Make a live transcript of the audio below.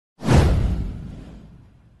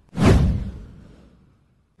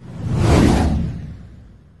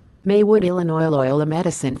MAYWOOD, Illinois. Loyola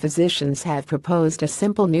Medicine physicians have proposed a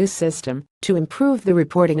simple new system to improve the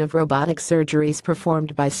reporting of robotic surgeries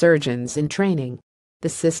performed by surgeons in training. The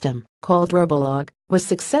system, called robotic, was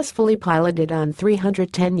successfully piloted on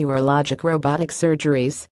 310 urologic robotic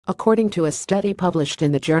surgeries, according to a study published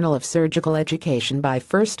in the Journal of Surgical Education by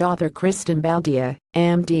first author Kristen Baldia,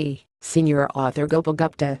 MD, senior author Gopal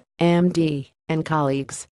Gupta, MD, and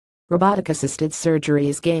colleagues. Robotic-assisted surgery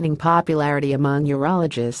is gaining popularity among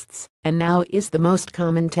urologists and now is the most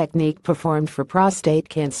common technique performed for prostate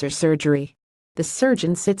cancer surgery. The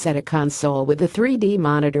surgeon sits at a console with a 3D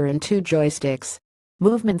monitor and two joysticks.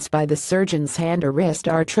 Movements by the surgeon's hand or wrist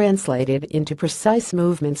are translated into precise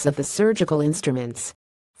movements of the surgical instruments.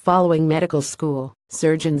 Following medical school,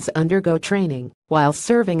 surgeons undergo training while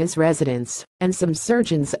serving as residents, and some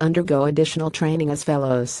surgeons undergo additional training as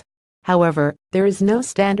fellows. However, there is no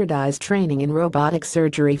standardized training in robotic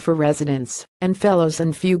surgery for residents and fellows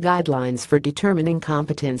and few guidelines for determining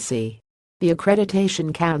competency. The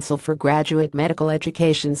Accreditation Council for Graduate Medical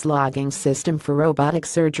Education's logging system for robotic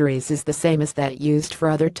surgeries is the same as that used for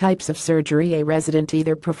other types of surgery. A resident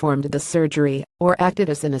either performed the surgery or acted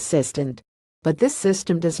as an assistant. But this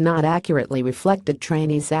system does not accurately reflect a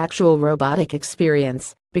trainee's actual robotic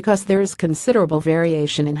experience, because there is considerable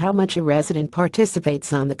variation in how much a resident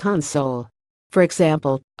participates on the console. For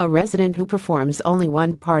example, a resident who performs only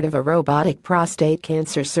one part of a robotic prostate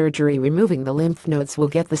cancer surgery, removing the lymph nodes, will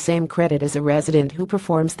get the same credit as a resident who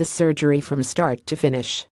performs the surgery from start to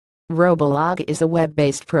finish. Robolog is a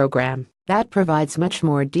web-based program that provides much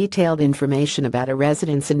more detailed information about a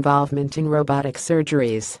resident's involvement in robotic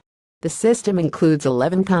surgeries. The system includes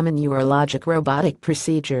 11 common urologic robotic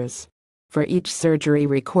procedures. For each surgery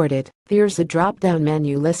recorded, there's a drop-down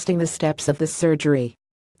menu listing the steps of the surgery.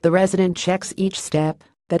 The resident checks each step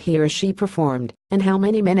that he or she performed and how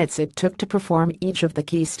many minutes it took to perform each of the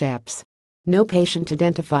key steps. No patient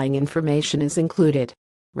identifying information is included.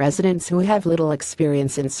 Residents who have little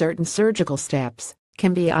experience in certain surgical steps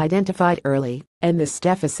can be identified early, and this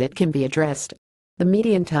deficit can be addressed. The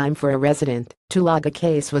median time for a resident to log a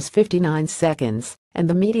case was 59 seconds, and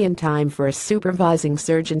the median time for a supervising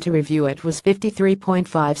surgeon to review it was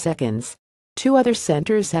 53.5 seconds. Two other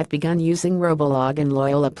centers have begun using Robolog, and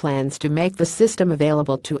Loyola plans to make the system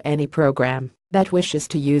available to any program that wishes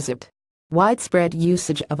to use it. Widespread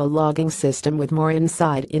usage of a logging system with more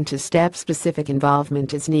insight into step-specific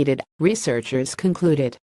involvement is needed, researchers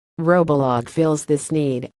concluded. Robolog fills this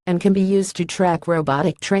need and can be used to track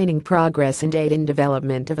robotic training progress and aid in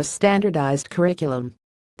development of a standardized curriculum.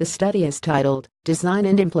 The study is titled, "Design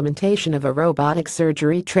and Implementation of a Robotic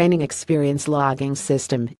Surgery Training Experience Logging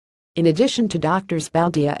System." In addition to Drs.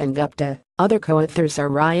 Baldia and Gupta, other co-authors are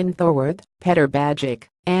Ryan Thorworth, Peter Bajic,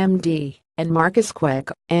 MD, and Marcus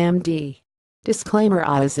Queck, MD. Disclaimer: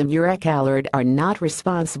 Oz and UREC are not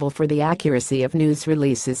responsible for the accuracy of news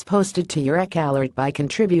releases posted to UREC by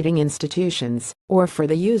contributing institutions, or for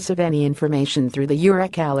the use of any information through the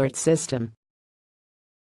UREC system.